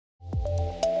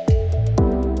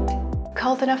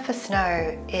Cold Enough for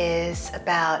Snow is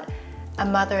about a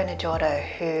mother and a daughter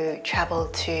who travel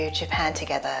to Japan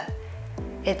together.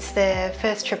 It's their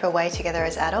first trip away together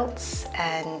as adults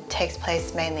and takes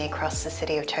place mainly across the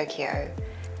city of Tokyo.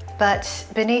 But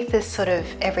beneath this sort of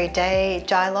everyday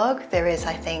dialogue, there is,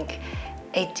 I think,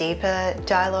 a deeper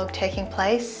dialogue taking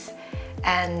place,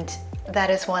 and that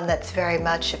is one that's very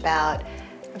much about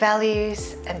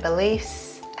values and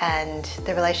beliefs and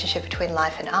the relationship between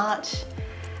life and art,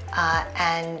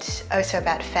 and also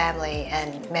about family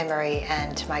and memory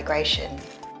and migration.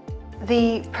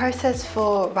 The process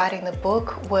for writing the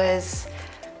book was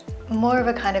more of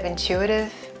a kind of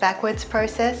intuitive, backwards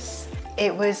process.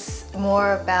 It was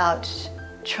more about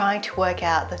trying to work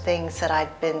out the things that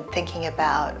I'd been thinking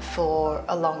about for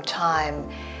a long time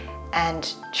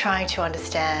and trying to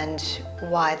understand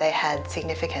why they had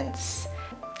significance.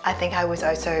 I think I was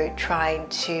also trying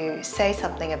to say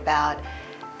something about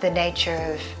the nature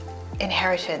of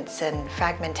inheritance and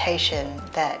fragmentation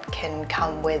that can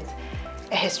come with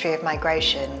a history of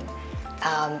migration,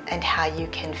 and how you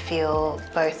can feel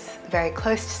both very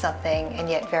close to something and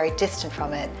yet very distant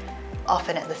from it,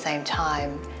 often at the same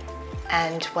time,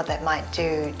 and what that might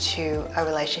do to a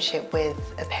relationship with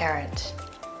a parent.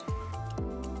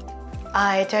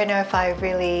 I don't know if I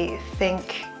really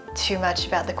think too much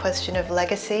about the question of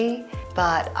legacy,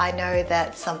 but I know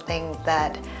that something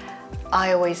that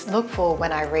I always look for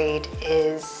when I read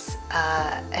is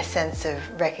a sense of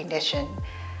recognition.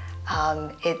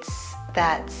 It's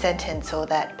that sentence or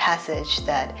that passage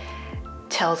that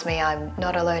tells me I'm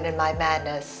not alone in my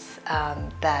madness,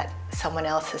 that someone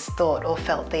else has thought or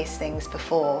felt these things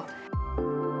before.